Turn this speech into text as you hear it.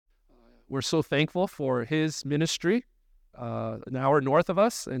we're so thankful for his ministry an hour north of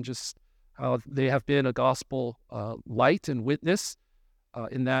us, and just how they have been a gospel light and witness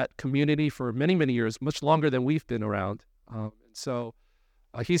in that community for many, many years, much longer than we've been around. So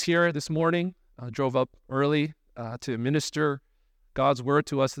he's here this morning, drove up early to minister God's word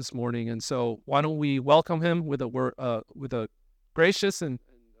to us this morning. And so why don't we welcome him with a gracious and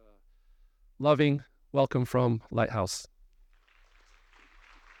loving welcome from Lighthouse.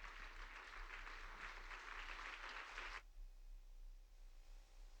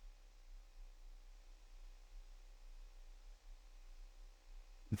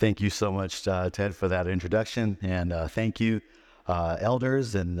 Thank you so much, Ted, for that introduction. And thank you,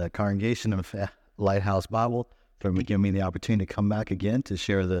 elders and the congregation of Lighthouse Bible, for giving me the opportunity to come back again to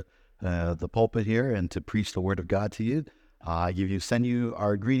share the pulpit here and to preach the Word of God to you. Send you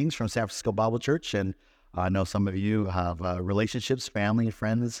our greetings from San Francisco Bible Church, and I know some of you have relationships, family, and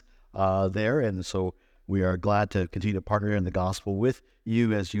friends there, and so we are glad to continue to partner in the gospel with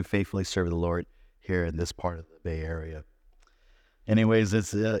you as you faithfully serve the Lord here in this part of the Bay Area. Anyways,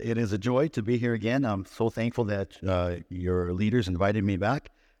 it is a joy to be here again. I'm so thankful that your leaders invited me back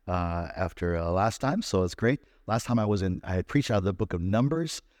after last time, so it's great. Last time I had preached out of the book of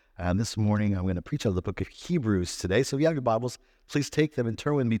Numbers, and this morning I'm going to preach out of the book of Hebrews today. So if you have your Bibles, please take them and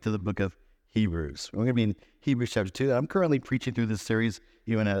turn with me to the book of Hebrews. We're going to be in Hebrews chapter 2. I'm currently preaching through this series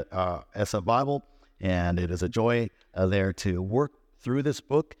even at SF Bible, and it is a joy there to work through this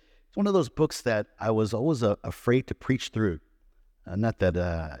book. It's one of those books that I was always afraid to preach through. Not that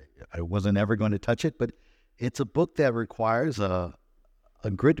I wasn't ever going to touch it, but it's a book that requires a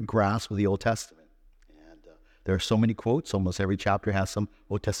good grasp of the Old Testament. And there are so many quotes. Almost every chapter has some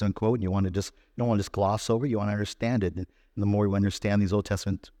Old Testament quote, and you don't want to just gloss over. You want to understand it. And the more we understand these Old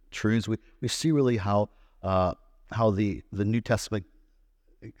Testament truths, we see really how the New Testament,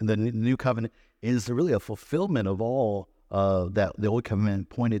 the New Covenant, is really a fulfillment of all that the Old Covenant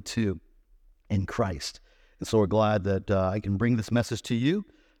pointed to in Christ. And so we're glad that I can bring this message to you.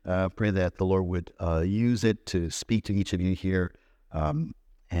 Pray that the Lord would use it to speak to each of you here,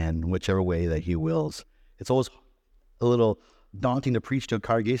 and whichever way that He wills. It's always a little daunting to preach to a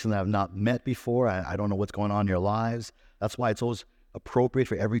congregation that I've not met before. I don't know what's going on in your lives. That's why it's always appropriate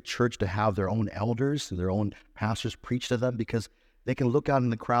for every church to have their own elders, their own pastors preach to them, because they can look out in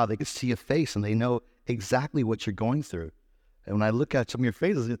the crowd, they can see a face, and they know exactly what you're going through. And when I look at some of your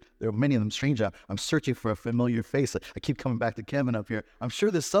faces, there are many of them strange. I'm searching for a familiar face. I keep coming back to Kevin up here. I'm sure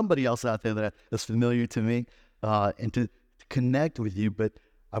there's somebody else out there that is familiar to me, and to connect with you. But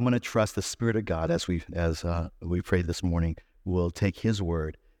I'm going to trust the Spirit of God as we pray this morning. Will take His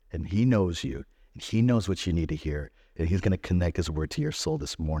word, and He knows you, and He knows what you need to hear, and He's going to connect His word to your soul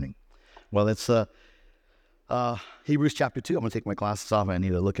this morning. Well, it's Hebrews chapter 2. I'm going to take my glasses off. I need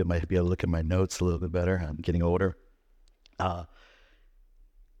to be able to look at my notes a little bit better. I'm getting older.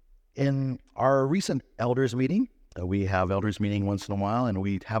 In our recent elders meeting, we have elders meeting once in a while, and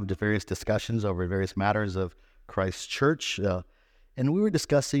we have various discussions over various matters of Christ's church. And we were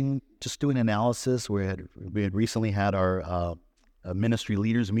discussing, just doing analysis. We had recently had our ministry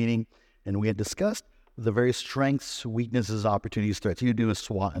leaders meeting, and we had discussed the various strengths, weaknesses, opportunities, threats. You do a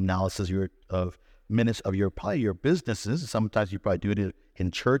SWOT analysis of your businesses. Sometimes you probably do it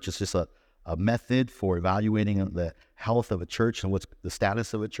in church. It's just a method for evaluating the health of a church and what's the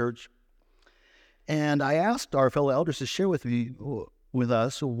status of a church. And I asked our fellow elders to share with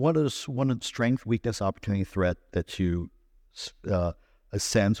us what is one strength, weakness, opportunity, threat that you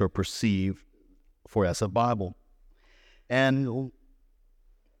sense or perceive for SF Bible. And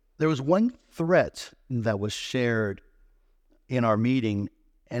there was one threat that was shared in our meeting,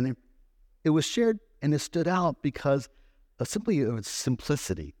 and it was shared and it stood out because simply of its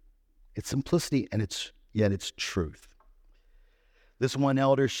simplicity. It's simplicity, and yet it's truth. This one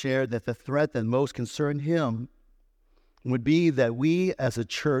elder shared that the threat that most concerned him would be that we as a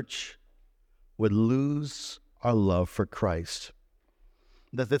church would lose our love for Christ.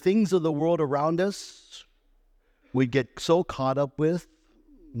 That the things of the world around us we'd get so caught up with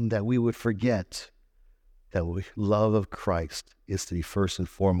that we would forget that the love of Christ is to be first and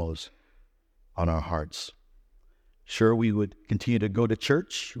foremost on our hearts. Sure, we would continue to go to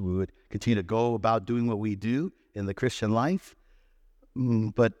church. We would continue to go about doing what we do in the Christian life.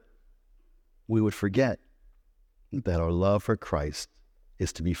 But we would forget that our love for Christ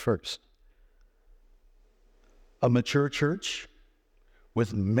is to be first. A mature church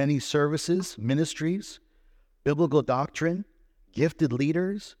with many services, ministries, biblical doctrine, gifted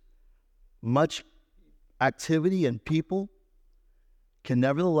leaders, much activity and people can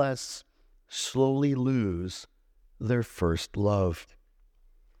nevertheless slowly lose their first love.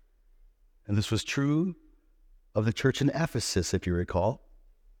 And this was true of the church in Ephesus, if you recall.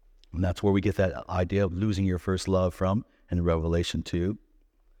 And that's where we get that idea of losing your first love from in Revelation 2.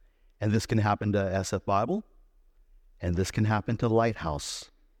 And this can happen to SF Bible, and this can happen to Lighthouse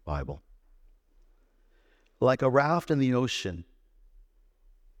Bible. Like a raft in the ocean,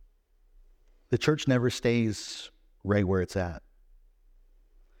 the church never stays right where it's at.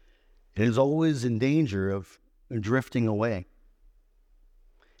 It is always in danger of drifting away.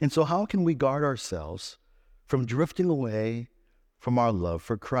 And so how can we guard ourselves from drifting away from our love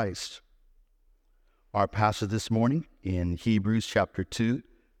for Christ? Our passage this morning in Hebrews chapter 2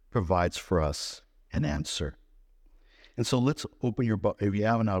 provides for us an answer. And so let's open if you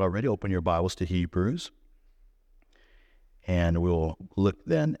haven't already, open your Bibles to Hebrews. And we'll look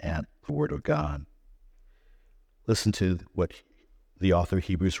then at the Word of God. Listen to what the author of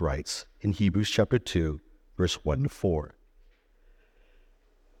Hebrews writes in Hebrews chapter 2, verse 1 to 4.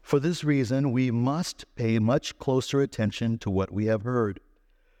 For this reason, we must pay much closer attention to what we have heard,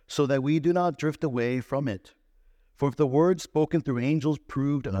 so that we do not drift away from it. For if the word spoken through angels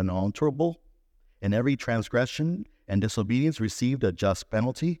proved unalterable, and every transgression and disobedience received a just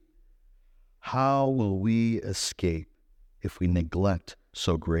penalty, how will we escape if we neglect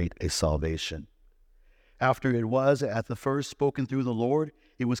so great a salvation? After it was at the first spoken through the Lord,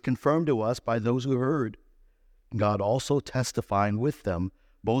 it was confirmed to us by those who heard, God also testifying with them,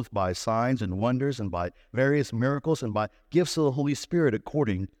 both by signs and wonders and by various miracles and by gifts of the Holy Spirit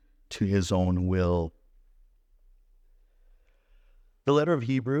according to his own will. The letter of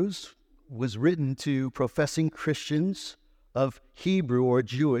Hebrews was written to professing Christians of Hebrew or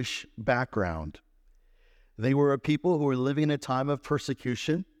Jewish background. They were a people who were living in a time of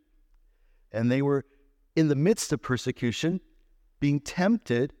persecution, and they were in the midst of persecution being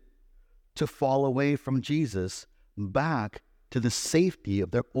tempted to fall away from Jesus back to the safety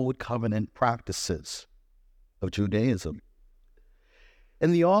of their old covenant practices of Judaism.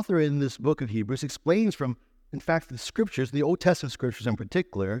 And the author in this book of Hebrews explains from, in fact, the scriptures, the Old Testament scriptures in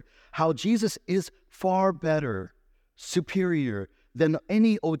particular, how Jesus is far better, superior than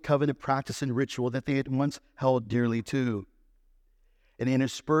any old covenant practice and ritual that they had once held dearly to. And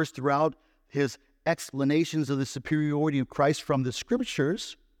interspersed throughout his explanations of the superiority of Christ from the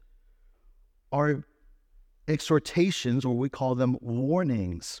scriptures are exhortations, or we call them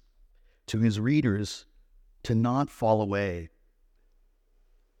warnings, to his readers to not fall away.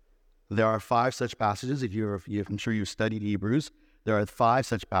 There are 5 such passages. I'm sure you've studied Hebrews. There are 5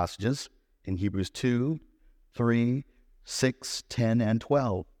 such passages in Hebrews 2, 3, 6, 10, and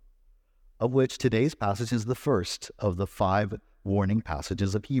 12, of which today's passage is the first of the 5 warning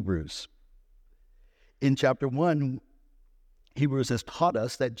passages of Hebrews. In chapter 1, Hebrews has taught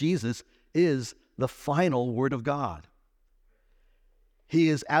us that Jesus is the final Word of God. He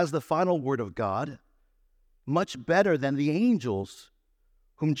is, as the final Word of God, much better than the angels,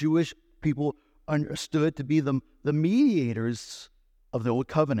 whom Jewish people understood to be the mediators of the Old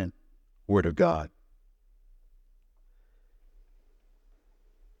Covenant Word of God.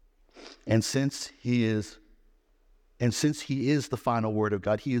 And since he is the final Word of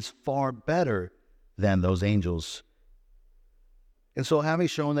God, he is far better than those angels. And so, having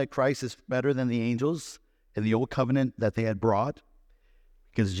shown that Christ is better than the angels in the Old Covenant that they had brought,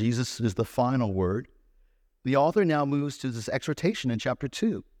 because Jesus is the final Word, the author now moves to this exhortation in chapter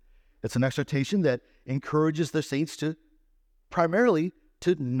 2. It's an exhortation that encourages the saints to primarily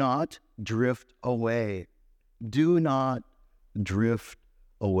to not drift away. Do not drift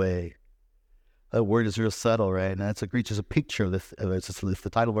away. That word is real subtle, right? And that's reaches a picture of this. It's the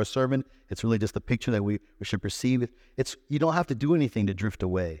title of our sermon. It's really just a picture that we should perceive. You don't have to do anything to drift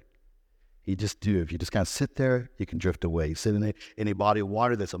away. You just do. If you just kind of sit there, you can drift away. You sit in a body of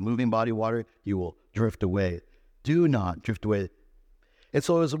water that's a moving body of water, you will drift away. Do not drift away. And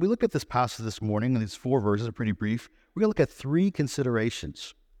so as we look at this passage this morning, and these 4 verses are pretty brief, we're going to look at 3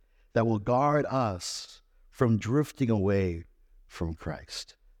 considerations that will guard us from drifting away from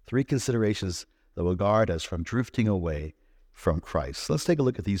Christ. 3 considerations that will guard us from drifting away from Christ. Let's take a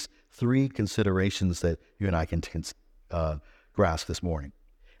look at these 3 considerations that you and I can grasp this morning.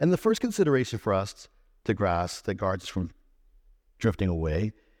 And the first consideration for us to grasp that guards us from drifting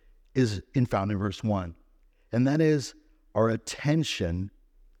away is found in verse 1. And that is our attention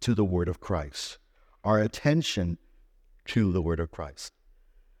to the Word of Christ. Our attention to the Word of Christ.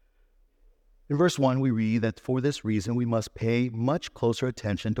 In verse 1, we read that for this reason we must pay much closer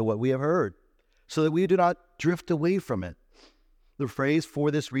attention to what we have heard, so that we do not drift away from it. The phrase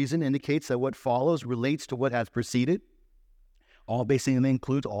 "for this reason" indicates that what follows relates to what has preceded. All basically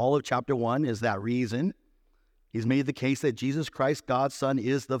includes all of chapter 1 is that reason. He's made the case that Jesus Christ, God's Son,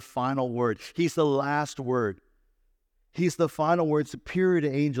 is the final word. He's the last word. He's the final word, superior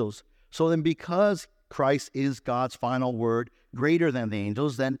to angels. So then because Christ is God's final word, greater than the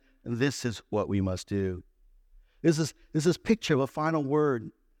angels, then this is what we must do. This is picture of a final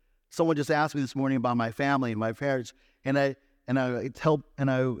word. Someone just asked me this morning about my family and my parents, and I answered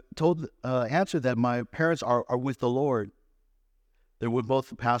that my parents are with the Lord. They were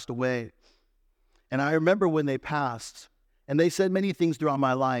both passed away. And I remember when they passed, and they said many things throughout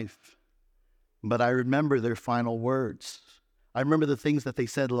my life, but I remember their final words. I remember the things that they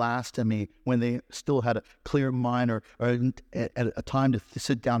said last to me when they still had a clear mind or at a time to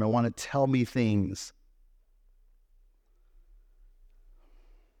sit down and want to tell me things.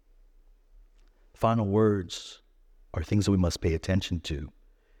 Final words are things that we must pay attention to,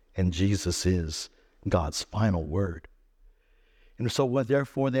 and Jesus is God's final word. And so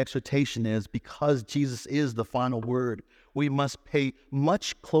therefore the exhortation is, because Jesus is the final word, we must pay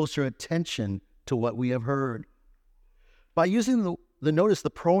much closer attention to what we have heard. By using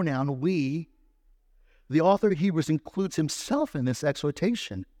the pronoun we, the author of Hebrews includes himself in this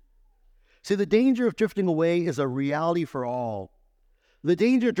exhortation. See, the danger of drifting away is a reality for all. The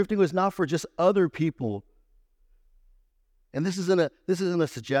danger of drifting away is not for just other people. And this isn't a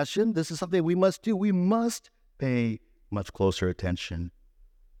suggestion. This is something we must do. We must pay much closer attention.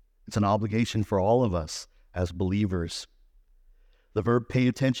 It's an obligation for all of us as believers. The verb pay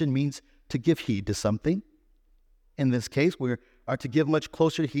attention means to give heed to something. In this case, we are to give much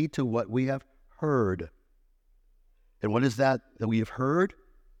closer heed to what we have heard. And what is that we have heard?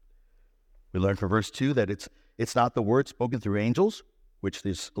 We learn from verse 2 that it's not the word spoken through angels, which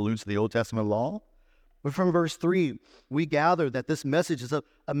this alludes to the Old Testament law. But from verse 3, we gather that this message is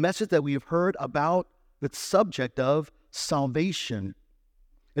a message that we have heard about the subject of salvation.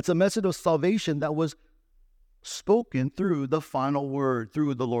 It's a message of salvation that was spoken through the final word,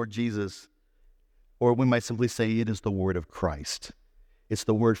 through the Lord Jesus. Or we might simply say it is the word of Christ. It's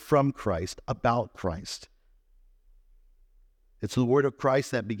the word from Christ, about Christ. It's the word of Christ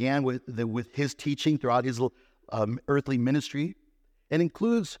that began with his teaching throughout his earthly ministry, and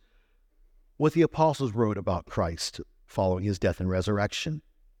includes what the apostles wrote about Christ following his death and resurrection.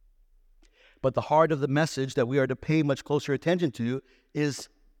 But the heart of the message that we are to pay much closer attention to is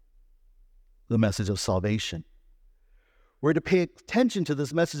the message of salvation. We're to pay attention to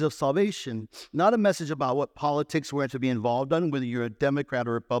this message of salvation, not a message about what politics we're to be involved in, whether you're a Democrat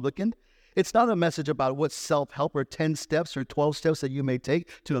or Republican. It's not a message about what self-help or 10 steps or 12 steps that you may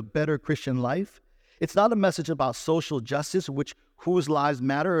take to a better Christian life. It's not a message about social justice, whose lives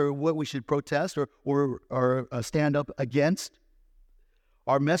matter or what we should protest or stand up against.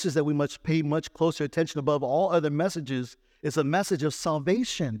 Our message that we must pay much closer attention above all other messages is a message of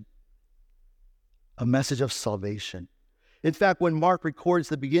salvation. A message of salvation. In fact, when Mark records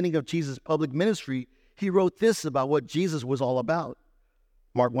the beginning of Jesus' public ministry, he wrote this about what Jesus was all about.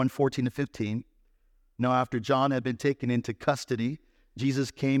 Mark 1:14-15. Now, after John had been taken into custody, Jesus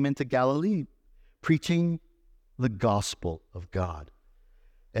came into Galilee, preaching the gospel of God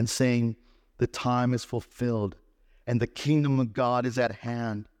and saying, the time is fulfilled and the kingdom of God is at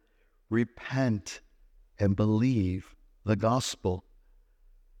hand. Repent and believe the gospel.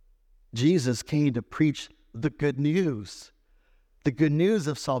 Jesus came to preach the good news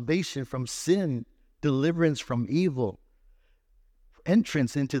of salvation from sin, deliverance from evil,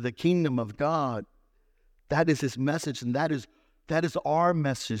 entrance into the kingdom of God. That is his message, and that is our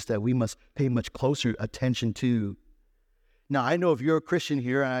message that we must pay much closer attention to. Now, I know if you're a Christian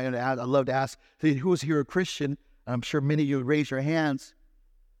here, and I'd love to ask, who's here a Christian? I'm sure many of you would raise your hands.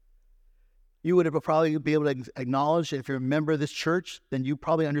 You would probably be able to acknowledge, if you're a member of this church, then you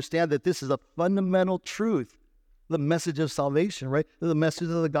probably understand that this is a fundamental truth, the message of salvation, right? The message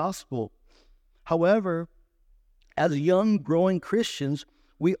of the gospel. However, as young, growing Christians,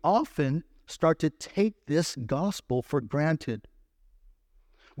 we often start to take this gospel for granted.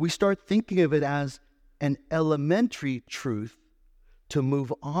 We start thinking of it as an elementary truth to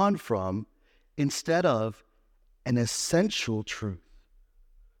move on from, instead of an essential truth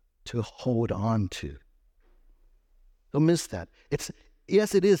to hold on to. Don't miss that.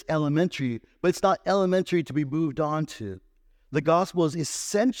 Yes, it is elementary, but it's not elementary to be moved on to. The gospel is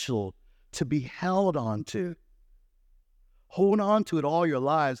essential to be held on to. Hold on to it all your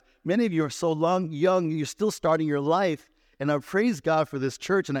lives. Many of you are so young, you're still starting your life. And I praise God for this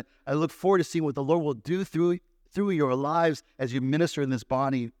church, and I look forward to seeing what the Lord will do through your lives as you minister in this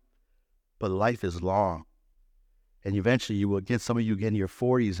body. But life is long. And eventually you will get, some of you get in your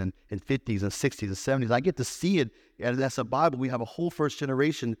 40s and 50s and 60s and 70s. I get to see it. And that's a Bible. We have a whole first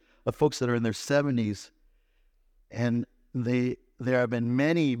generation of folks that are in their 70s. And there have been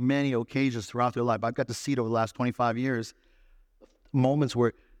many, many occasions throughout their life. I've got to see it over the last 25 years, moments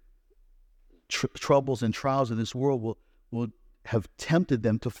where troubles and trials of this world will have tempted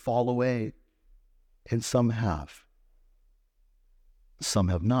them to fall away. And some have. Some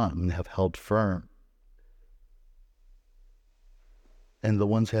have not and have held firm. And the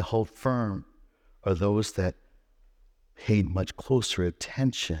ones that hold firm are those that paid much closer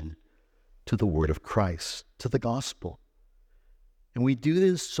attention to the word of Christ, to the gospel. And we do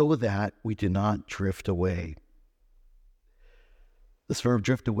this so that we do not drift away. This verb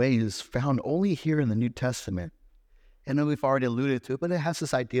drift away is found only here in the New Testament. And then we've already alluded to it, but it has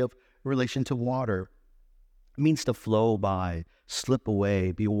this idea of relation to water. It means to flow by, slip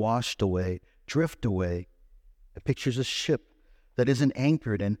away, be washed away, drift away. It pictures a ship that isn't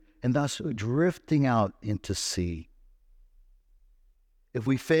anchored and thus drifting out into sea. If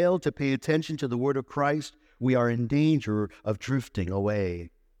we fail to pay attention to the word of Christ, we are in danger of drifting away.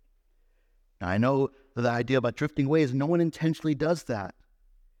 Now, I know that the idea about drifting away is no one intentionally does that.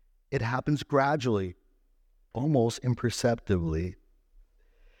 It happens gradually, almost imperceptibly.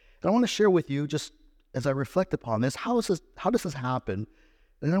 And I want to share with you, just as I reflect upon this, how does this happen?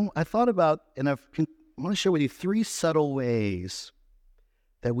 And I thought about, and I want to share with you 3 subtle ways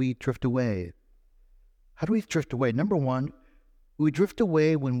that we drift away. How do we drift away? Number 1, we drift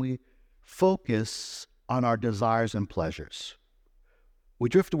away when we focus on our desires and pleasures. We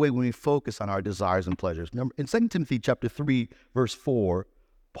drift away when we focus on our desires and pleasures. In 2 Timothy chapter 3, verse 4,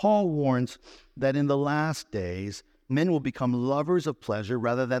 Paul warns that in the last days, men will become lovers of pleasure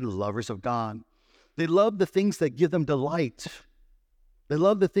rather than lovers of God. They love the things that give them delight. They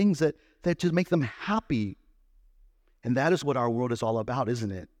love the things that just make them happy. And that is what our world is all about,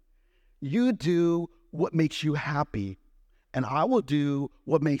 isn't it? You do what makes you happy, and I will do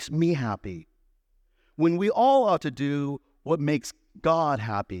what makes me happy. When we all ought to do what makes God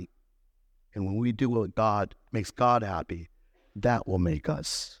happy. And when we do what God makes God happy, that will make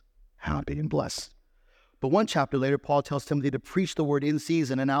us happy and blessed. But one chapter later, Paul tells Timothy to preach the word in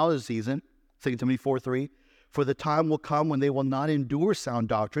season and out of season. 2 Timothy 4:3. For the time will come when they will not endure sound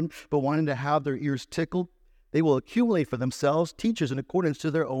doctrine, but wanting to have their ears tickled, they will accumulate for themselves teachers in accordance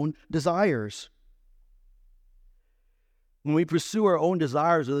to their own desires. When we pursue our own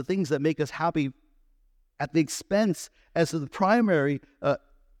desires or the things that make us happy at the expense as the primary,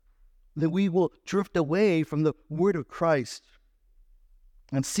 then we will drift away from the word of Christ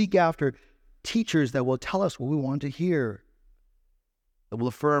and seek after teachers that will tell us what we want to hear, that will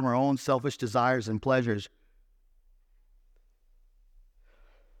affirm our own selfish desires and pleasures.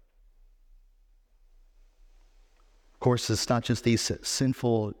 Of course, it's not just these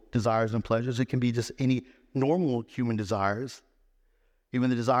sinful desires and pleasures. It can be just any normal human desires, even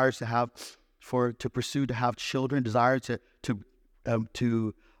the desires to have, to pursue, to have children, desire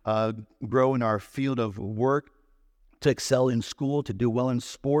to grow in our field of work, to excel in school, to do well in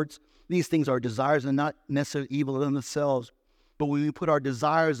sports. These things are desires and not necessarily evil in themselves. But when we put our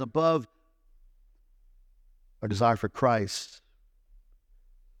desires above our desire for Christ,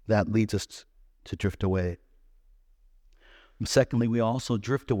 that leads us to drift away. And secondly, we also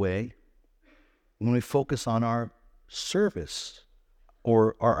drift away when we focus on our service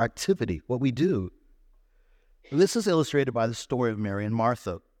or our activity, what we do. This is illustrated by the story of Mary and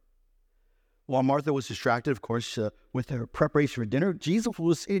Martha. While Martha was distracted, of course, with her preparation for dinner, Jesus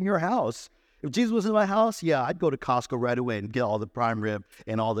was in your house. If Jesus was in my house, yeah, I'd go to Costco right away and get all the prime rib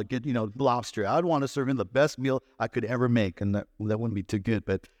and all the good, lobster. I'd want to serve him the best meal I could ever make, and that wouldn't be too good,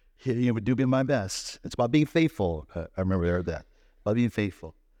 but he would do my best. It's about being faithful. I remember I heard that, about being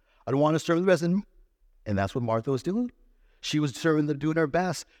faithful. I'd want to serve him the best, and that's what Martha was doing. She was doing her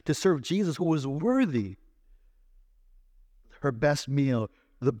best to serve Jesus, who was worthy. Her best meal,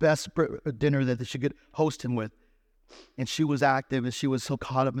 the best dinner that she could host him with. And she was active, and she was so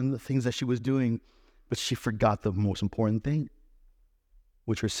caught up in the things that she was doing, but she forgot the most important thing,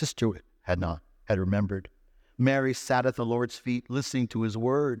 which her sister had remembered. Mary sat at the Lord's feet, listening to his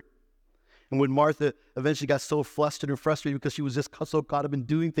word. And when Martha eventually got so flustered and frustrated because she was just so caught up in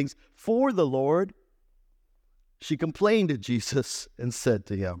doing things for the Lord, she complained to Jesus and said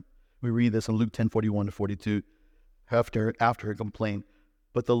to him, we read this in Luke 10:41-42, after her complaint,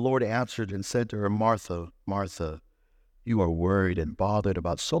 but the Lord answered and said to her, Martha, Martha, you are worried and bothered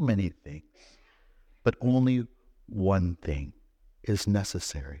about so many things, but only one thing is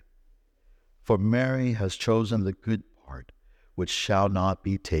necessary. For Mary has chosen the good part, which shall not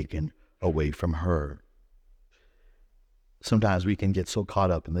be taken away from her. Sometimes we can get so caught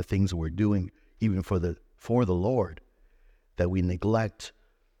up in the things that we're doing, even for the Lord, that we neglect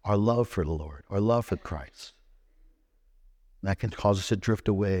our love for the Lord, our love for Christ. That can cause us to drift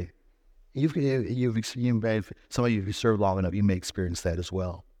away. Some of you who serve long enough, you may experience that as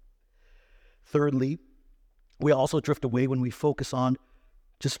well. Thirdly, we also drift away when we focus on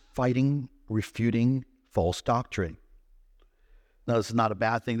just fighting, refuting false doctrine. Now, this is not a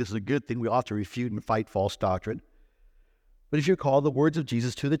bad thing. This is a good thing. We ought to refute and fight false doctrine. But if you recall the words of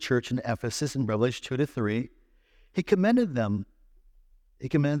Jesus to the church in Ephesus in Revelation 2-3, he commended them. He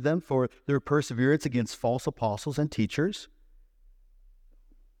commended them for their perseverance against false apostles and teachers.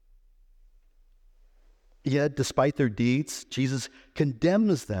 Yet, despite their deeds, Jesus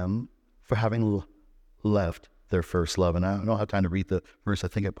condemns them for having left their first love. And I don't have time to read the verse. I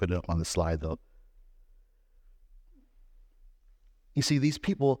think I put it up on the slide, though. You see, these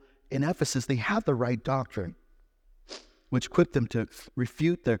people in Ephesus, they have the right doctrine, which equipped them to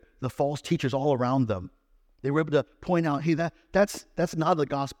refute the false teachers all around them. They were able to point out, hey, that's not the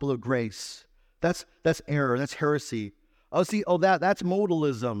gospel of grace. That's error. That's heresy. That's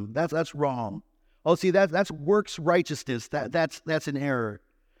modalism. That's wrong. That's works righteousness. That's an error.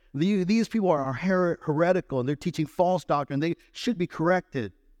 These people are heretical, and they're teaching false doctrine. They should be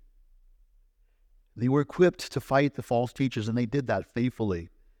corrected. They were equipped to fight the false teachers, and they did that faithfully.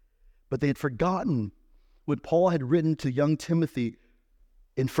 But they had forgotten what Paul had written to young Timothy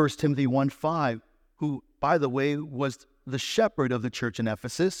in 1 Timothy 1:5, who, by the way, was the shepherd of the church in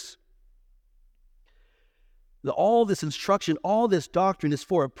Ephesus. All this instruction, all this doctrine is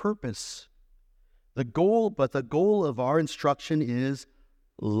for a purpose. The goal of our instruction is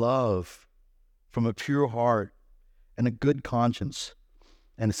love from a pure heart and a good conscience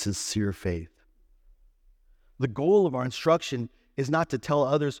and a sincere faith. The goal of our instruction is not to tell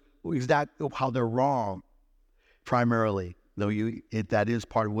others exactly how they're wrong, primarily, though that is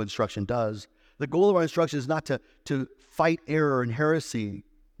part of what instruction does. The goal of our instruction is not to fight error and heresy,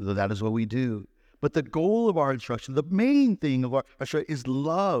 though that is what we do. But the goal of our instruction, the main thing of our instruction is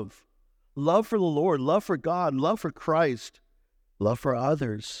love. Love for the Lord, love for God, love for Christ, love for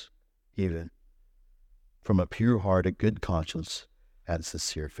others, even, from a pure heart, a good conscience, and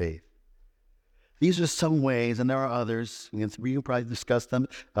sincere faith. These are some ways, and there are others. We can probably discuss them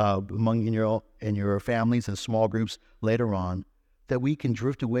among in your families and small groups later on, that we can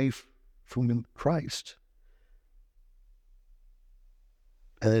drift away from Christ.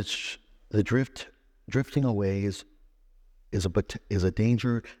 And it's the drifting away is a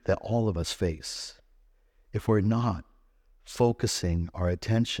danger that all of us face if we're not focusing our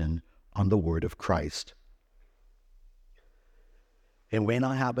attention on the word of Christ. It may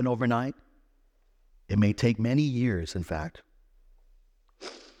not happen overnight. It may take many years, in fact.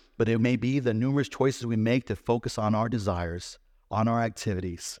 But it may be the numerous choices we make to focus on our desires, on our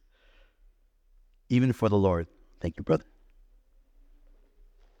activities, even for the Lord. Thank you, brother.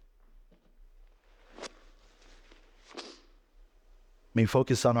 May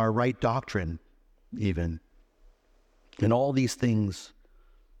focus on our right doctrine, even. And all these things,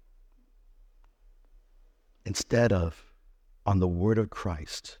 instead of on the word of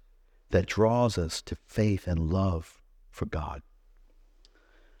Christ that draws us to faith and love for God.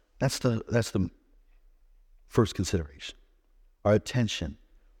 That's the first consideration. Our attention.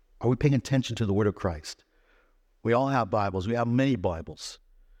 Are we paying attention to the word of Christ? We all have Bibles. We have many Bibles.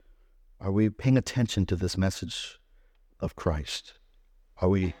 Are we paying attention to this message of Christ? Are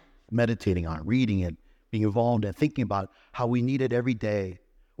we meditating on it, reading it, being involved and thinking about how we need it every day?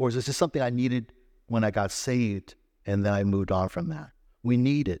 Or is this just something I needed when I got saved and then I moved on from that? We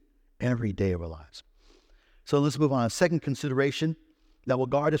need it every day of our lives. So let's move on. A second consideration that will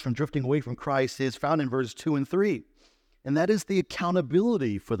guard us from drifting away from Christ is found in verses 2 and 3. And that is the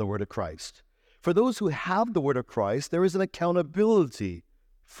accountability for the word of Christ. For those who have the word of Christ, there is an accountability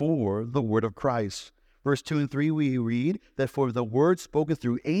for the word of Christ. Verse 2 and 3, we read that for the word spoken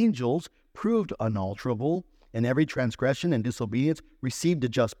through angels proved unalterable, and every transgression and disobedience received a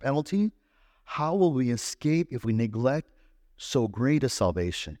just penalty. How will we escape if we neglect so great a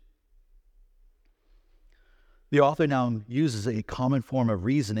salvation? The author now uses a common form of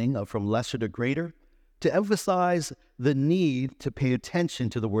reasoning from lesser to greater to emphasize the need to pay attention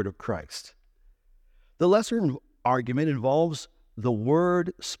to the word of Christ. The lesser argument involves the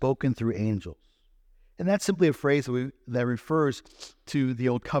word spoken through angels. And that's simply a phrase that refers to the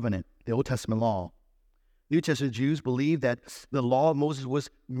Old Covenant, the Old Testament law. New Testament Jews believed that the law of Moses was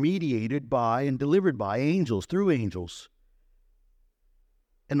mediated by and delivered by angels, through angels.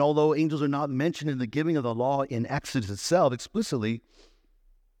 And although angels are not mentioned in the giving of the law in Exodus itself explicitly,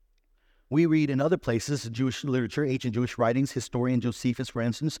 we read in other places, in Jewish literature, ancient Jewish writings, historian Josephus, for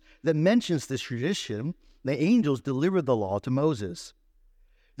instance, that mentions this tradition, the angels delivered the law to Moses.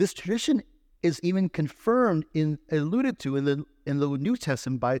 This tradition is even confirmed alluded to in the New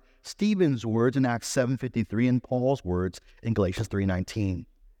Testament by Stephen's words in Acts 7:53 and Paul's words in Galatians 3:19.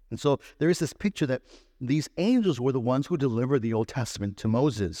 And so there is this picture that these angels were the ones who delivered the Old Testament to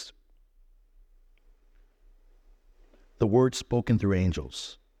Moses. The word spoken through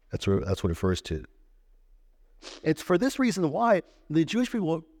angels. That's what it refers to. It's for this reason why the Jewish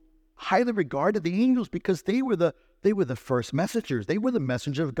people highly regarded the angels, because they were the first messengers. They were the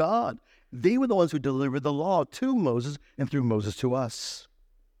messenger of God. They were the ones who delivered the law to Moses and through Moses to us.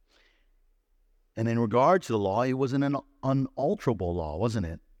 And in regard to the law, it was an unalterable law, wasn't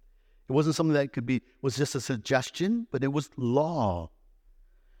it? It wasn't something that was just a suggestion, but it was law.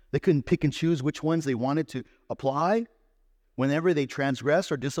 They couldn't pick and choose which ones they wanted to apply. Whenever they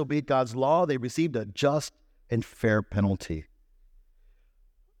transgressed or disobeyed God's law, they received a just and fair penalty.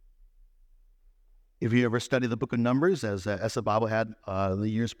 If you ever studied the book of Numbers, as the Bible had the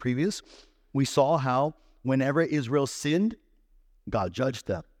years previous, we saw how whenever Israel sinned, God judged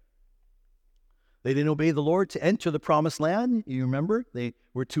them. They didn't obey the Lord to enter the promised land. You remember? They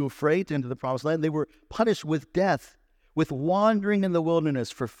were too afraid to enter the promised land. They were punished with death, with wandering in the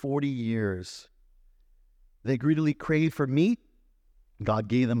wilderness for 40 years. They greedily craved for meat. God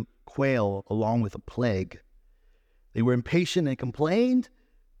gave them quail along with a plague. They were impatient and complained,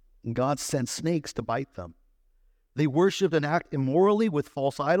 and God sent snakes to bite them. They worshipped and acted immorally with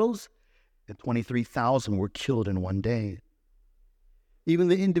false idols, and 23,000 were killed in one day. Even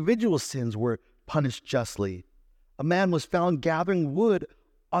the individual sins were punished justly. A man was found gathering wood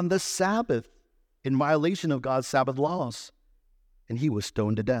on the Sabbath in violation of God's Sabbath laws, and he was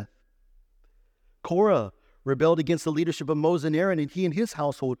stoned to death. Korah rebelled against the leadership of Moses and Aaron, and he and his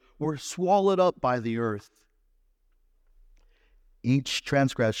household were swallowed up by the earth. Each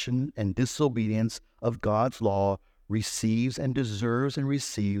transgression and disobedience of God's law receives and deserves and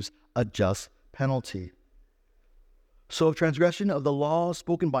receives a just penalty. So if transgression of the law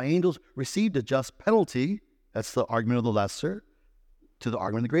spoken by angels received a just penalty, that's the argument of the lesser to the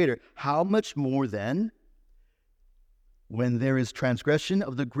argument of the greater, how much more then when there is transgression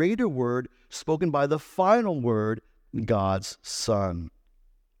of the greater word spoken by the final word, God's Son?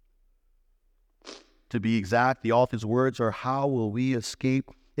 To be exact, the author's words are, how will we escape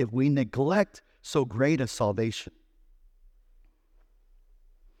if we neglect so great a salvation?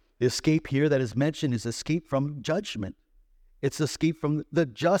 The escape here that is mentioned is escape from judgment. It's escape from the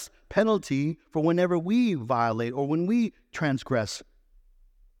just penalty for whenever we violate or when we transgress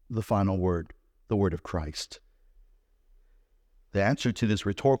the final word, the word of Christ. The answer to this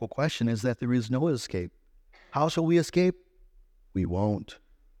rhetorical question is that there is no escape. How shall we escape? We won't.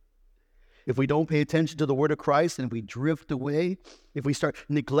 If we don't pay attention to the word of Christ and if we drift away, if we start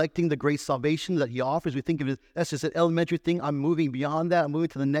neglecting the great salvation that he offers, we think of it, that's just an elementary thing. I'm moving beyond that. I'm moving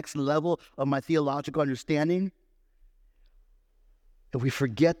to the next level of my theological understanding. If we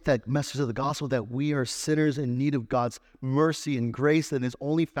forget that message of the gospel that we are sinners in need of God's mercy and grace that is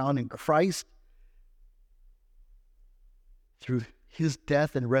only found in Christ through his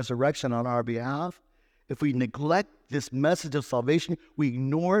death and resurrection on our behalf, if we neglect this message of salvation, we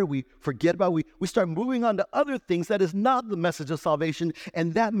ignore it, we forget about it, we start moving on to other things that is not the message of salvation,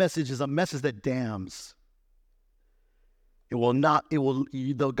 and that message is a message that damns.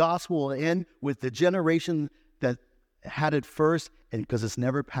 The gospel will end with the generation that had it first, and because it's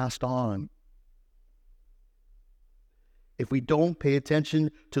never passed on. If we don't pay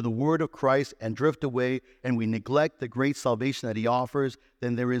attention to the word of Christ and drift away and we neglect the great salvation that he offers,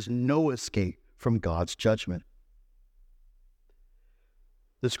 then there is no escape from God's judgment.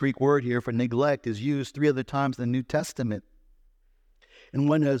 This Greek word here for neglect is used 3 other times in the New Testament. And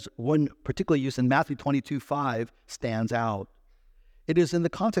one particular use in Matthew 22:5 stands out. It is in the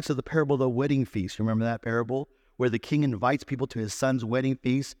context of the parable of the wedding feast. You remember that parable? Where the king invites people to his son's wedding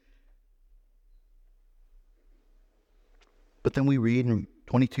feast. But then we read in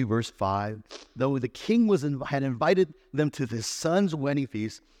 22 verse 5, though the king had invited them to his son's wedding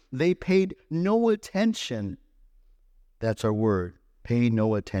feast, they paid no attention. That's our word. Pay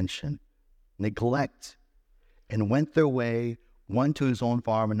no attention. Neglect. And went their way, one to his own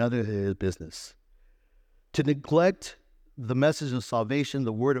farm, another to his business. To neglect the message of salvation,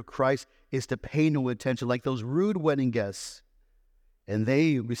 the word of Christ, is to pay no attention, like those rude wedding guests. And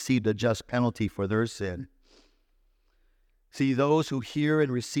they received a just penalty for their sin. See, those who hear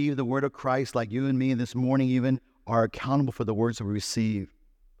and receive the word of Christ, like you and me this morning even, are accountable for the words that we receive.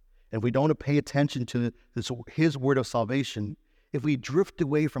 And if we don't pay attention to his word of salvation, if we drift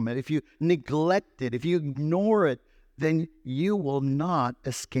away from it, if you neglect it, if you ignore it, then you will not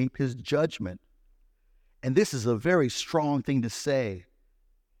escape his judgment. And this is a very strong thing to say.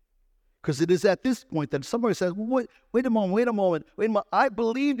 Because it is at this point that somebody says, wait a moment. I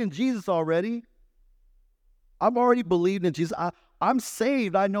believed in Jesus already. I've already believed in Jesus. I'm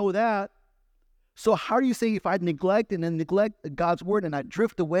saved. I know that. So how do you say if I neglect God's word and I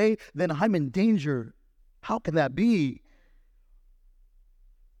drift away, then I'm in danger? How can that be?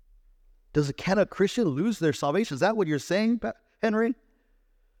 Can a Christian lose their salvation? Is that what you're saying, Henry?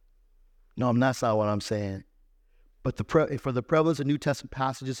 No, that's not what I'm saying. But for the prevalence of New Testament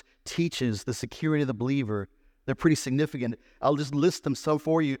passages teaches the security of the believer. They're pretty significant. I'll just list them some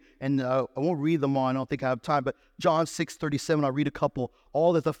for you, and I won't read them all. I don't think I have time. But John 6:37, I'll read a couple.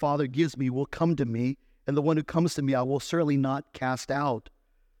 All that the Father gives me will come to me, and the one who comes to me I will certainly not cast out.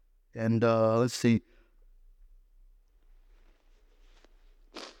 And let's see.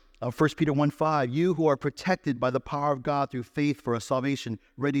 1 Peter 1:5, you who are protected by the power of God through faith for a salvation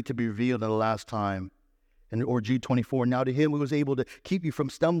ready to be revealed in the last time. Or Jude 24, now to him who is able to keep you from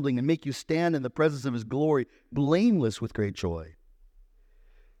stumbling and make you stand in the presence of his glory, blameless with great joy.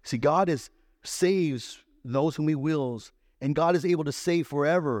 See, God saves those whom he wills, and God is able to save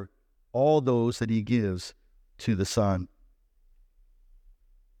forever all those that he gives to the Son.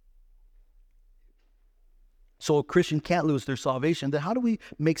 So a Christian can't lose their salvation. Then how do we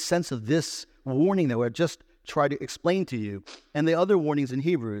make sense of this warning that we're just trying to explain to you and the other warnings in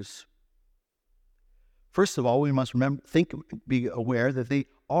Hebrews? First of all, we must be aware that they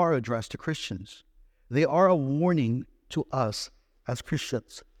are addressed to Christians. They are a warning to us as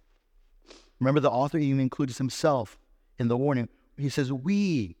Christians. Remember, the author even includes himself in the warning. He says,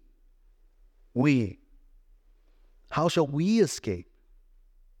 we. How shall we escape?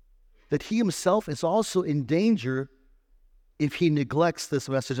 That he himself is also in danger if he neglects this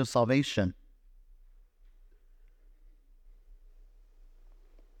message of salvation.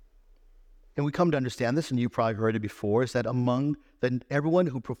 And we come to understand this, and you probably heard it before, is that among everyone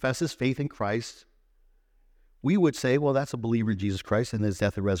who professes faith in Christ, we would say, well, that's a believer in Jesus Christ and his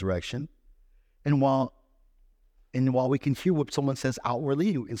death and resurrection. And while we can hear what someone says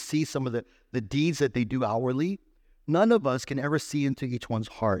outwardly and see some of the deeds that they do outwardly, none of us can ever see into each one's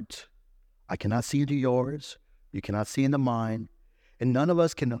heart. I cannot see into yours. You cannot see into mine. And none of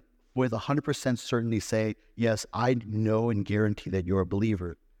us can, with 100% certainty, say, yes, I know and guarantee that you're a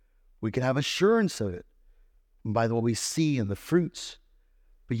believer. We can have assurance of it by what we see in the fruits.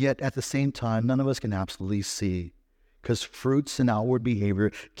 But yet, at the same time, none of us can absolutely see, because fruits and outward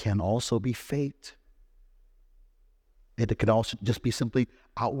behavior can also be faked. It can also just be simply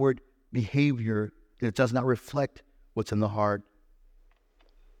outward behavior that does not reflect what's in the heart.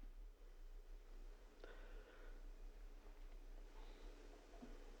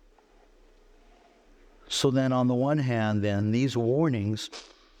 So then, on the one hand, these warnings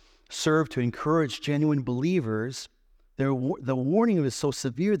serve to encourage genuine believers. The warning is so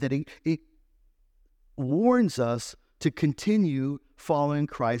severe that it warns us to continue following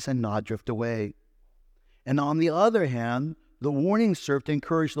Christ and not drift away. And on the other hand, the warnings serve to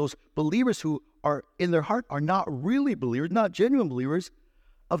encourage those believers who are in their heart are not really believers, not genuine believers,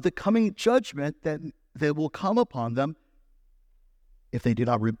 of the coming judgment that will come upon them if they do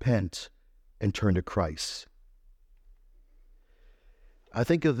not repent and turn to Christ. I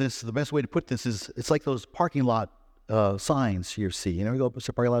think of this, the best way to put this is, it's like those parking lot signs you see. You know, you go up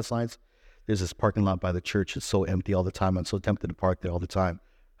to parking lot signs. There's this parking lot by the church. It's so empty all the time. I'm so tempted to park there all the time.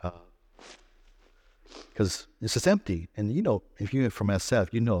 Because it's just empty. And you know, if you're from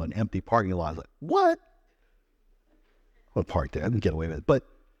SF, you know an empty parking lot is like, what? I'll park there. I can get away with it. But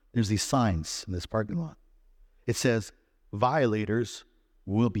there's these signs in this parking lot. It says, violators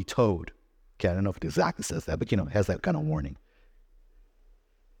will be towed. Okay, I don't know if it exactly says that, but you know, it has that kind of warning.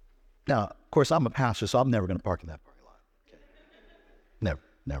 Now, of course, I'm a pastor, so I'm never going to park in that parking lot. Okay.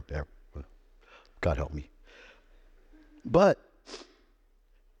 Never, ever. God help me. But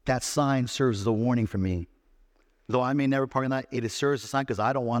that sign serves as a warning for me. Though I may never park in that, it serves as a sign because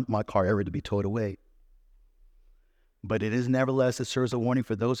I don't want my car ever to be towed away. But it serves a warning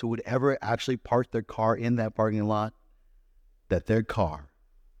for those who would ever actually park their car in that parking lot, that their car,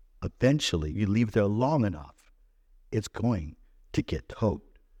 eventually, you leave there long enough, it's going to get towed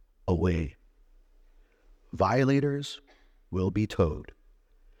away. Violators will be towed.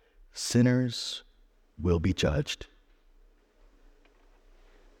 Sinners will be judged.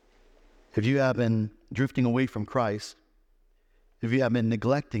 If you have been drifting away from Christ, if you have been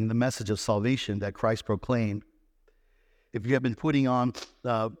neglecting the message of salvation that Christ proclaimed, if you have been putting on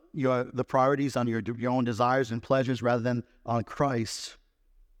the priorities on your own desires and pleasures rather than on Christ,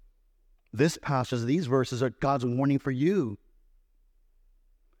 this passage, these verses are God's warning for you.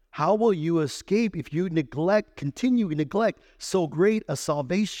 How will you escape if you continue to neglect so great a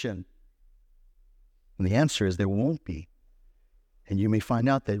salvation? And the answer is there won't be. And you may find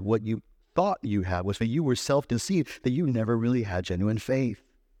out that what you thought you had was that you were self-deceived, that you never really had genuine faith.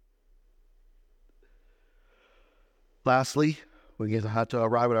 Lastly, we have to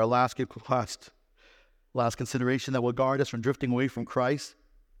arrive at our last consideration that will guard us from drifting away from Christ.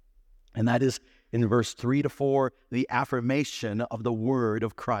 And that is in verse 3-4, the affirmation of the word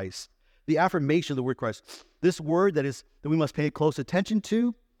of Christ. The affirmation of the word Christ. This word that we must pay close attention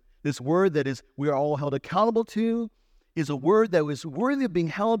to, this word that we are all held accountable to, is a word that is worthy of being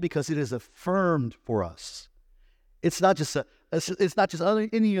held because it is affirmed for us. It's not just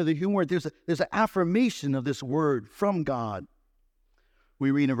any other human word. There's an affirmation of this word from God. We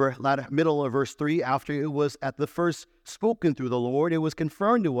read in the middle of verse 3, after it was at the first spoken through the Lord, it was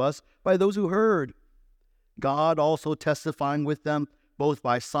confirmed to us by those who heard. God also testifying with them, both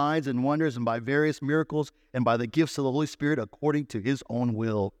by signs and wonders and by various miracles and by the gifts of the Holy Spirit according to his own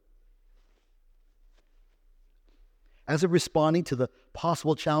will. As if responding to the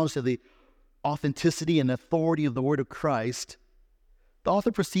possible challenge to the authenticity and authority of the word of Christ, the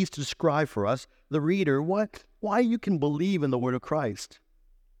author proceeds to describe for us, the reader, why you can believe in the word of Christ.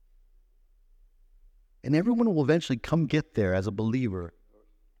 And everyone will eventually get there as a believer.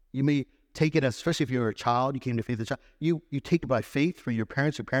 You may take it as, especially if you're a child, you came to faith as a child, you take it by faith from your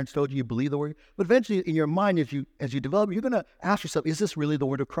parents. Your parents told you believe the word. But eventually in your mind, as you develop, you're going to ask yourself, is this really the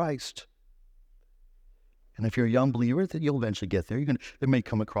word of Christ? And if you're a young believer, then you'll eventually get there. There may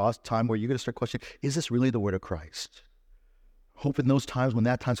come across a time where you're going to start questioning, is this really the word of Christ? Hope in those times, when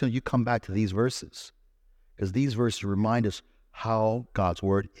that time's coming, you come back to these verses. Because these verses remind us how God's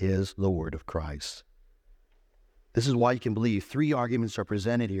word is the word of Christ. This is why you can believe. 3 arguments are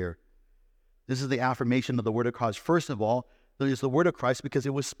presented here. This is the affirmation of the word of Christ. First of all, there is the word of Christ because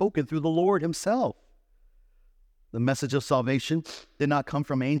it was spoken through the Lord himself. The message of salvation did not come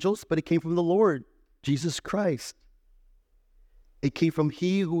from angels, but it came from the Lord, Jesus Christ. It came from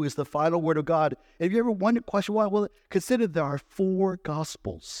he who is the final word of God. And if you ever wondered, question why? Well, consider there are 4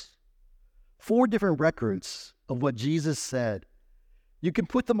 gospels, 4 different records of what Jesus said. You can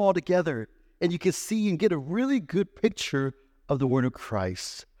put them all together and you can see and get a really good picture of the word of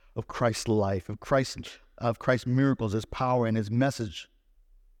Christ, of Christ's life, of Christ's miracles, his power, and his message.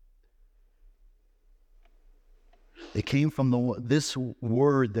 It came from this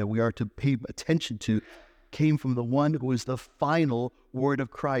word that we are to pay attention to, came from the one who is the final word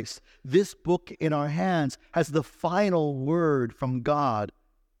of Christ. This book in our hands has the final word from God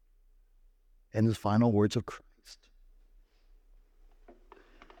and the final words of Christ.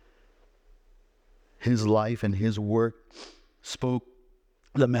 His life and his work spoke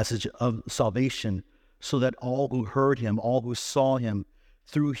the message of salvation so that all who heard him, all who saw him,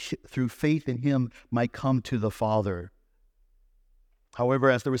 through faith in him might come to the Father. However,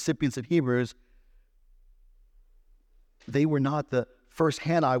 as the recipients of Hebrews, they were not the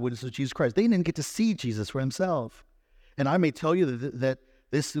first-hand eyewitnesses of Jesus Christ. They didn't get to see Jesus for himself. And I may tell you that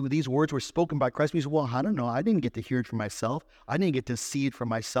these words were spoken by Christ. You say, well, I don't know. I didn't get to hear it for myself. I didn't get to see it for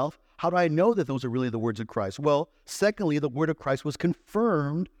myself. How do I know that those are really the words of Christ? Well, secondly, the word of Christ was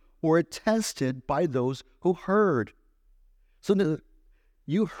confirmed or attested by those who heard. So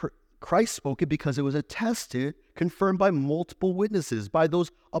Christ spoke it because it was attested, confirmed by multiple witnesses, by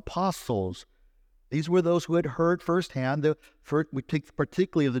those apostles. These were those who had heard firsthand. We take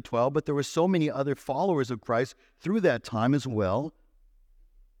particularly of the 12, but there were so many other followers of Christ through that time as well.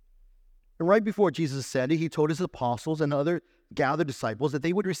 And right before Jesus ascended, he told his apostles and other gathered disciples that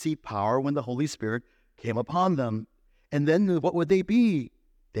they would receive power when the Holy Spirit came upon them. And then what would they be?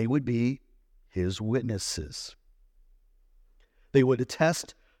 They would be his witnesses. They would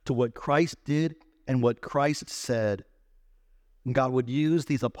attest to what Christ did and what Christ said. And God would use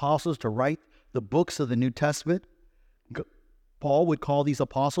these apostles to write the books of the New Testament. Paul would call these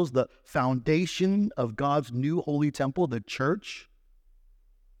apostles the foundation of God's new holy temple, the church.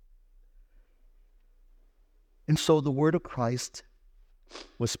 And so the word of Christ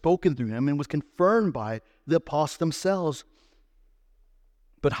was spoken through him and was confirmed by the apostles themselves.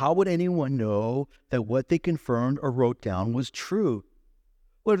 But how would anyone know that what they confirmed or wrote down was true?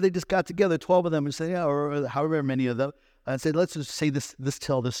 What if they just got together, 12 of them, and say, or however many of them, and say, let's just say this, let's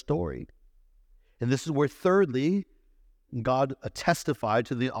tell this story. And this is where, thirdly, God testified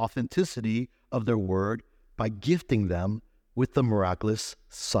to the authenticity of their word by gifting them with the miraculous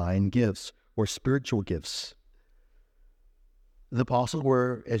sign gifts or spiritual gifts. The apostles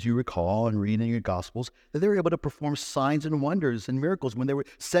were, as you recall and read in your Gospels, that they were able to perform signs and wonders and miracles when they were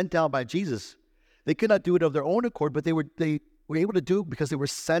sent out by Jesus. They could not do it of their own accord, but they were able to do it because they were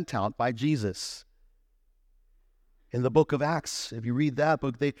sent out by Jesus. In the book of Acts, if you read that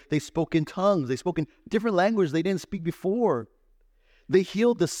book, they spoke in tongues. They spoke in different language they didn't speak before. They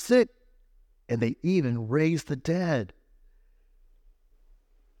healed the sick, and they even raised the dead.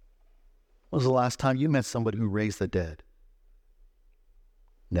 When was the last time you met somebody who raised the dead?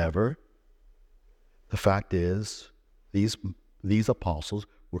 Never. The fact is, these apostles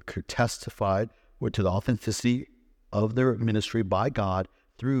were testified to the authenticity of their ministry by God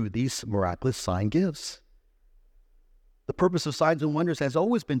through these miraculous sign gifts. The purpose of signs and wonders has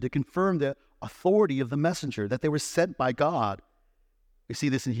always been to confirm the authority of the messenger, that they were sent by God. We see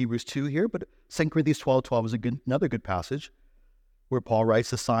this in Hebrews 2 here, but 2 Corinthians 12:12 is another good passage where Paul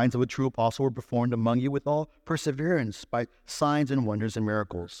writes, the signs of a true apostle were performed among you with all perseverance by signs and wonders and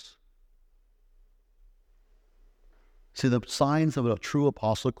miracles. See, the signs of a true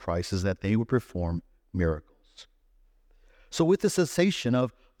apostle of Christ is that they would perform miracles. So with the cessation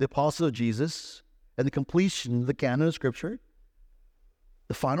of the apostles of Jesus and the completion of the canon of Scripture,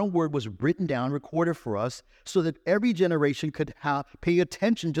 the final word was written down, recorded for us, so that every generation could pay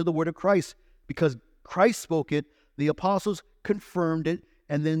attention to the word of Christ. Because Christ spoke it, the apostles confirmed it,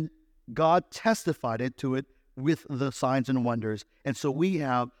 and then God testified to it with the signs and wonders. And so we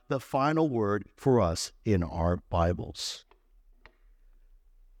have the final word for us in our Bibles.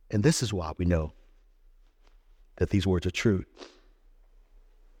 And this is why we know that these words are true.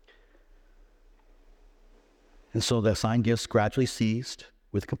 And so the sign gifts gradually ceased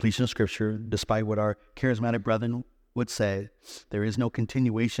with completion of Scripture, despite what our charismatic brethren would say. There is no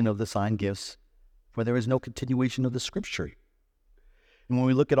continuation of the sign gifts, for there is no continuation of the Scripture. And when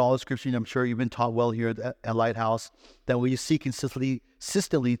we look at all the Scripture, and I'm sure you've been taught well here at Lighthouse, that we see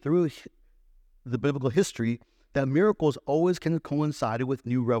consistently through the biblical history that miracles always can coincide with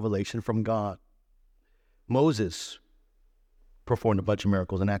new revelation from God. Moses performed a bunch of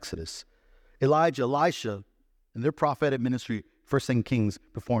miracles in Exodus. Elijah, Elisha, in their prophetic ministry, 1 Kings,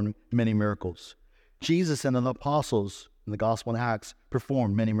 performed many miracles. Jesus and the apostles in the Gospel and Acts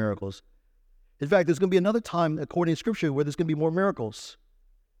performed many miracles. In fact, there's going to be another time, according to Scripture, where there's going to be more miracles.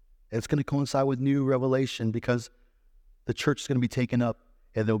 And it's going to coincide with new revelation because the church is going to be taken up,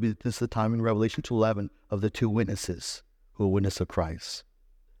 and this is the time in Revelation 2:11 of the two witnesses who will witness of Christ.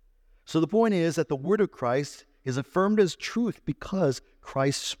 So the point is that the word of Christ is affirmed as truth because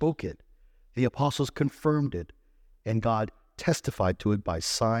Christ spoke it. The apostles confirmed it, and God testified to it by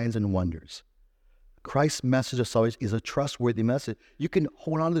signs and wonders. Christ's message of salvation is a trustworthy message. You can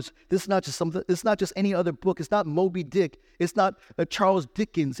hold on to this. This is not just something. It's not just any other book. It's not Moby Dick. It's not Charles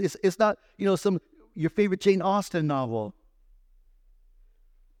Dickens. It's not your favorite Jane Austen novel.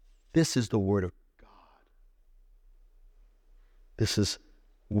 This is the word of God. This is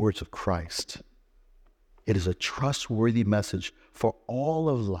words of Christ. It is a trustworthy message for all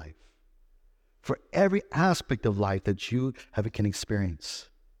of life, for every aspect of life that you can experience,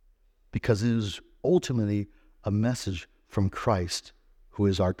 because it is ultimately a message from Christ, who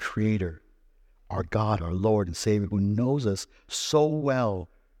is our Creator, our God, our Lord and Savior, who knows us so well.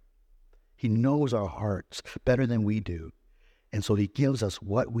 He knows our hearts better than we do. And so He gives us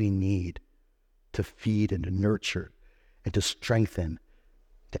what we need to feed and to nurture and to strengthen,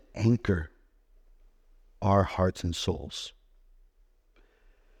 to anchor our hearts and souls.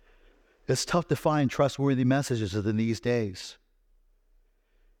 It's tough to find trustworthy messages in these days.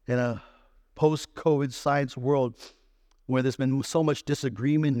 In a post-COVID science world where there's been so much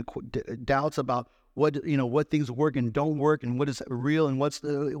disagreement and doubts about what things work and don't work, and what is real and what's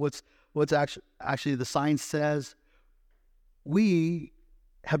actually the science says, we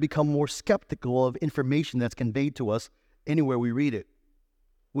have become more skeptical of information that's conveyed to us anywhere we read it.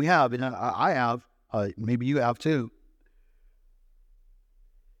 We have, and I have, maybe you have too.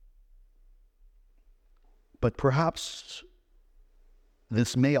 But perhaps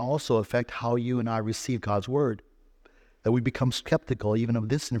this may also affect how you and I receive God's word, that we become skeptical even of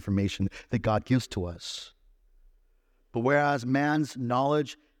this information that God gives to us. But whereas man's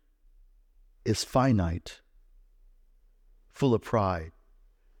knowledge is finite, full of pride,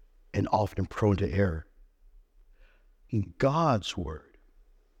 and often prone to error, God's word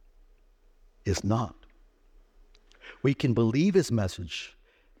is not. We can believe His message,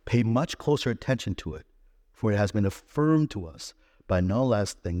 pay much closer attention to it, for it has been affirmed to us by no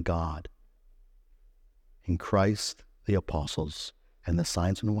less than God in Christ, the apostles, and the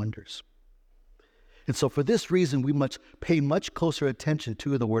signs and wonders. And so for this reason, we must pay much closer attention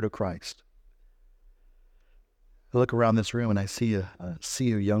to the word of Christ. I look around this room and I see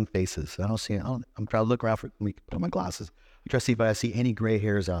your young faces. I'm trying to look around for me, put on my glasses. I'm trying to see if I see any gray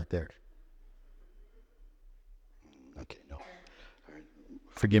hairs out there. Okay, no.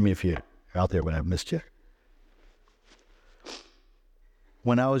 Forgive me if you're out there when I missed you.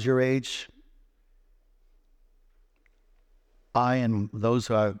 When I was your age, I and those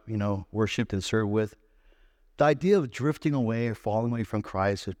who I, worshipped and served with, the idea of drifting away or falling away from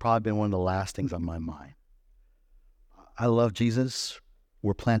Christ has probably been one of the last things on my mind. I love Jesus.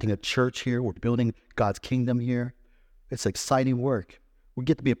 We're planting a church here. We're building God's kingdom here. It's exciting work. We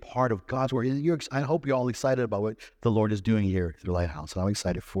get to be a part of God's work. I hope you're all excited about what the Lord is doing here through Lighthouse, and I'm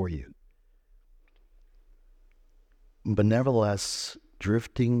excited for you. But nevertheless,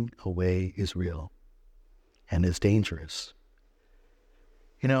 drifting away is real and is dangerous.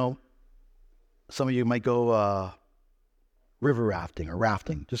 Some of you might go river rafting or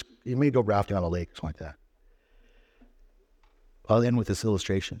rafting. You may go rafting on a lake, something like that. I'll end with this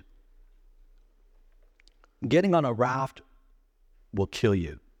illustration. Getting on a raft will kill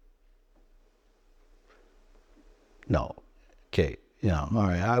you. No. Okay. All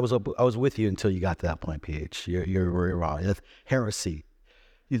right. I was with you until you got to that point, PH. You're wrong. That's heresy.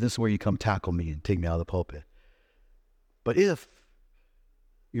 This is where you come tackle me and take me out of the pulpit. But if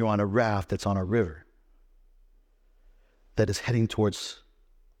you're on a raft that's on a river that is heading towards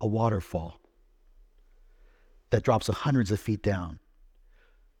a waterfall that drops hundreds of feet down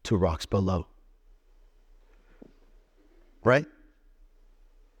to rocks below, right?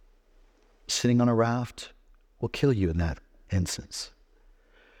 Sitting on a raft will kill you in that instance.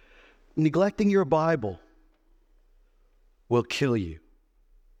 Neglecting your Bible will kill you.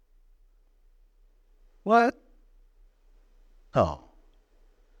 What? Oh.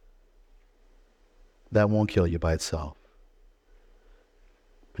 That won't kill you by itself.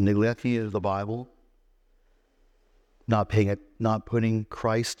 But neglecting of the Bible, not putting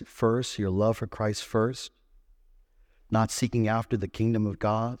Christ first, your love for Christ first, not seeking after the kingdom of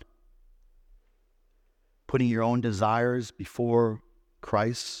God, putting your own desires before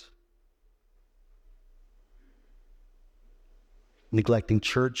Christ, neglecting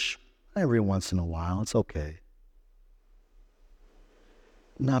church every once in a while, it's okay.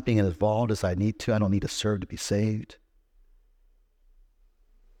 Not being as involved as I need to. I don't need to serve to be saved.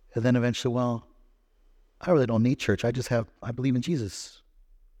 And then eventually, I really don't need church. I believe in Jesus.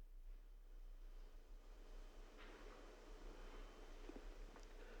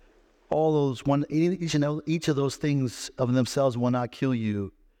 All those each of those things of themselves will not kill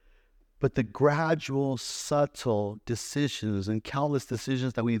you, but the gradual, subtle decisions and countless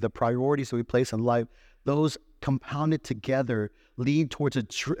decisions the priorities that we place in life, those compounded together lead towards a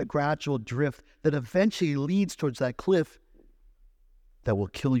gradual drift that eventually leads towards that cliff that will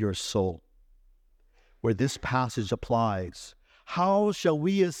kill your soul. Where this passage applies, how shall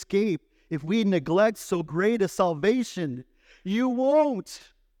we escape if we neglect so great a salvation? You won't.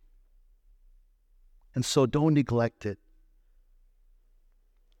 And so don't neglect it.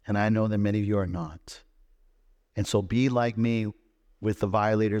 And I know that many of you are not. And so be like me with the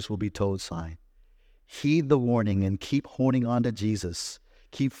violators will be told sign. Heed the warning and keep holding on to Jesus.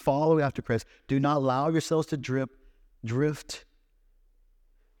 Keep following after Christ. Do not allow yourselves to drift.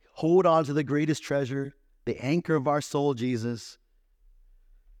 Hold on to the greatest treasure, the anchor of our soul, Jesus,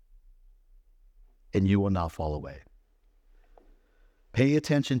 and you will not fall away. Pay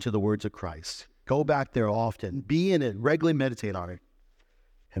attention to the words of Christ. Go back there often. Be in it. Regularly meditate on it.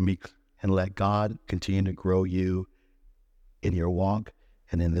 And let God continue to grow you in your walk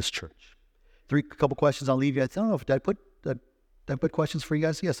and in this church. Couple questions I'll leave you. I don't know if did I put questions for you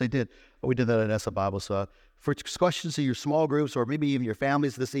guys? Yes, I did. We did that at ESSA Bible. So for questions to your small groups or maybe even your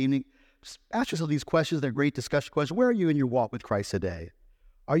families this evening, just ask yourself these questions. They're great discussion questions. Where are you in your walk with Christ today?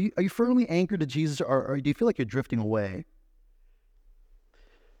 Are you firmly anchored to Jesus, or do you feel like you're drifting away?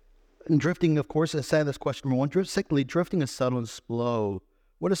 And drifting, of course, I said that's question number one. Secondly, drifting is subtle and slow.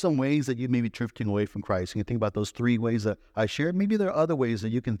 What are some ways that you may be drifting away from Christ? And you think about those 3 ways that I shared. Maybe there are other ways that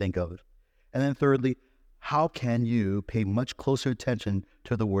you can think of. And then thirdly, how can you pay much closer attention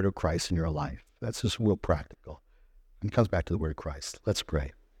to the word of Christ in your life? That's just real practical. And it comes back to the word of Christ. Let's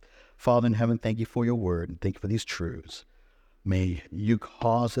pray. Father in heaven, thank you for your word, and thank you for these truths. May you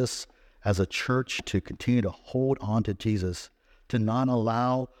cause us as a church to continue to hold on to Jesus, to not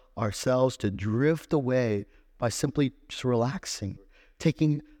allow ourselves to drift away by simply just relaxing,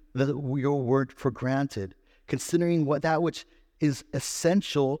 taking your word for granted, considering that which is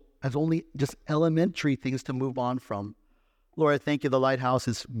essential as only just elementary things to move on from. Lord, I thank you the Lighthouse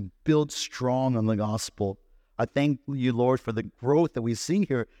is built strong on the gospel. I thank you, Lord, for the growth that we see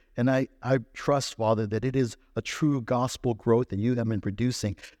here. And I trust, Father, that it is a true gospel growth that you have been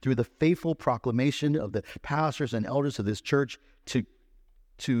producing through the faithful proclamation of the pastors and elders of this church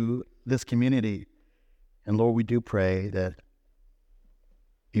to this community. And Lord, we do pray that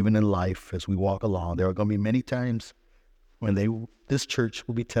even in life, as we walk along, there are going to be many times when this church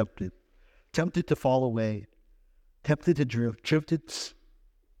will be tempted to fall away, tempted to drift,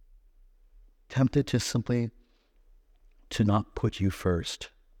 tempted to simply to not put you first.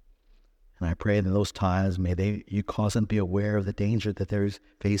 And I pray that in those times, you cause them to be aware of the danger that they're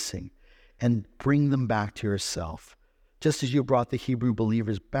facing and bring them back to yourself. Just as you brought the Hebrew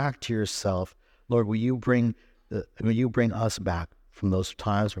believers back to yourself, Lord, will you bring us back from those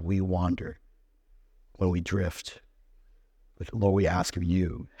times where we wander, when we drift. But Lord, we ask of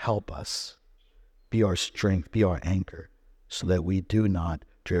you, help us. Be our strength, be our anchor, so that we do not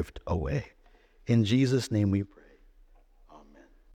drift away. In Jesus' name we pray.